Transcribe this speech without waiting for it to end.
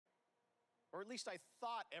Or at least I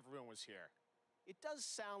thought everyone was here. It does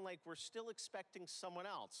sound like we're still expecting someone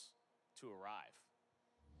else to arrive.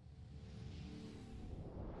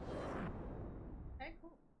 Okay,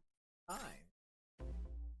 cool. Fine.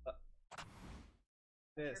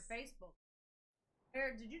 Your Facebook.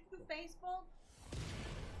 Here, did you do Facebook?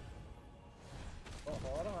 Oh,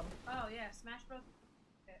 hold on. Oh yeah, Smash Bros.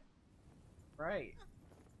 Right.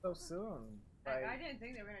 So soon. Like, I didn't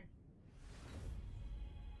think they were gonna.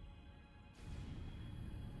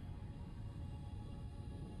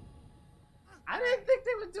 I didn't think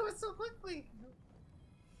they would do it so quickly.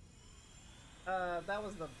 That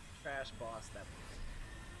was the trash boss that.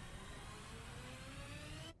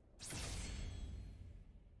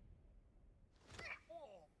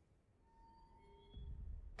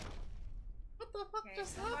 What the fuck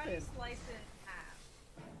just happened? Slice it in half.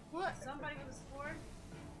 What? Somebody with a sword?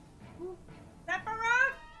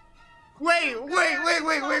 Sephiroth? Wait.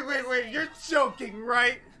 You're joking,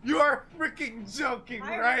 right? You are freaking joking,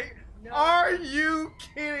 right? No. Are you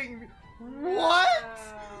kidding me? What?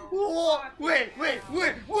 Wait. What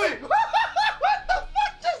the fuck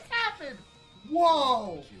just happened?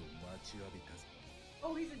 Whoa.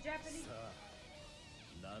 Oh, he's a Japanese.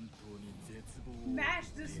 Smash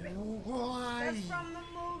this thing. Why? That's from the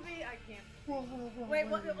movie. I can't. Wait,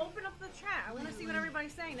 open up the chat. I want to see what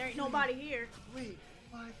everybody's saying. There ain't nobody here. Wait,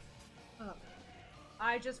 what?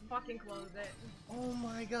 I just fucking closed it. Oh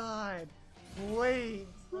my god. Wait.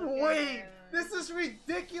 This is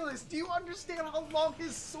ridiculous. Do you understand how long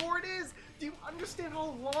his sword is? Do you understand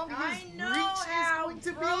how long his reach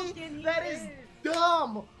is going to be? That is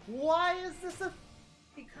dumb. Why is this a...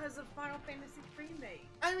 Because of Final Fantasy Remake.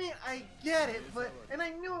 I mean, I get it, but... And I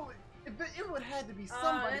knew it would have had to be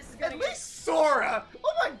somebody. At get... least Sora.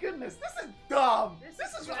 Oh my goodness, this is dumb. This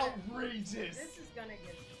is outrageous. This is gonna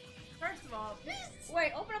get... First of all,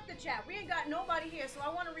 wait, open up the chat. We ain't got nobody here, so I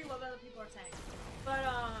want to read what other people are saying. But,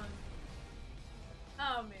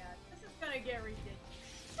 oh man, this is gonna get ridiculous.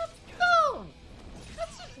 No!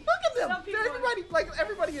 Look at them!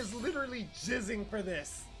 Everybody is literally jizzing for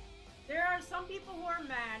this. There are some people who are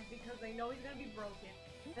mad because they know he's gonna be broken.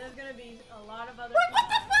 And there's gonna be a lot of other What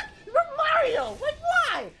the fuck? You're Mario! Like,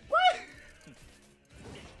 why? What?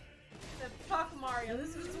 Fuck Mario.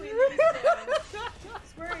 This is between these two.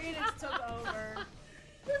 Square Enix took over.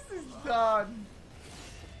 This is done.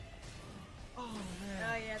 Oh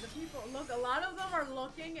man. Oh yeah, the people. Look, a lot of them are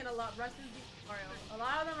looking, and rest in peace, Mario. A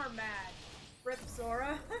lot of them are mad. Rip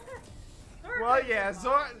Sora. Well, yeah,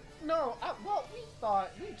 Sora. No,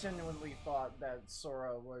 we genuinely thought that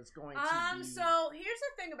Sora was going to be. So here's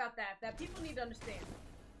the thing about that people need to understand.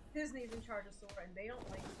 Disney's in charge of Sora, and they don't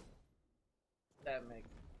like it. That makes.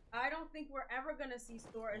 I don't think we're ever gonna see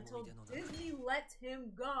Sora until Disney lets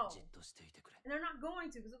him go. And they're not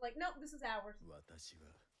going to, because they're like, nope, this is ours. Oh,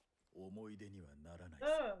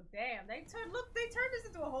 damn. They turned this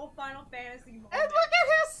into a whole Final Fantasy moment. And look at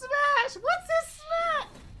his smash! What's his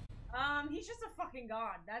smash? He's just a fucking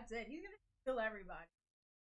god. That's it. He's gonna kill everybody.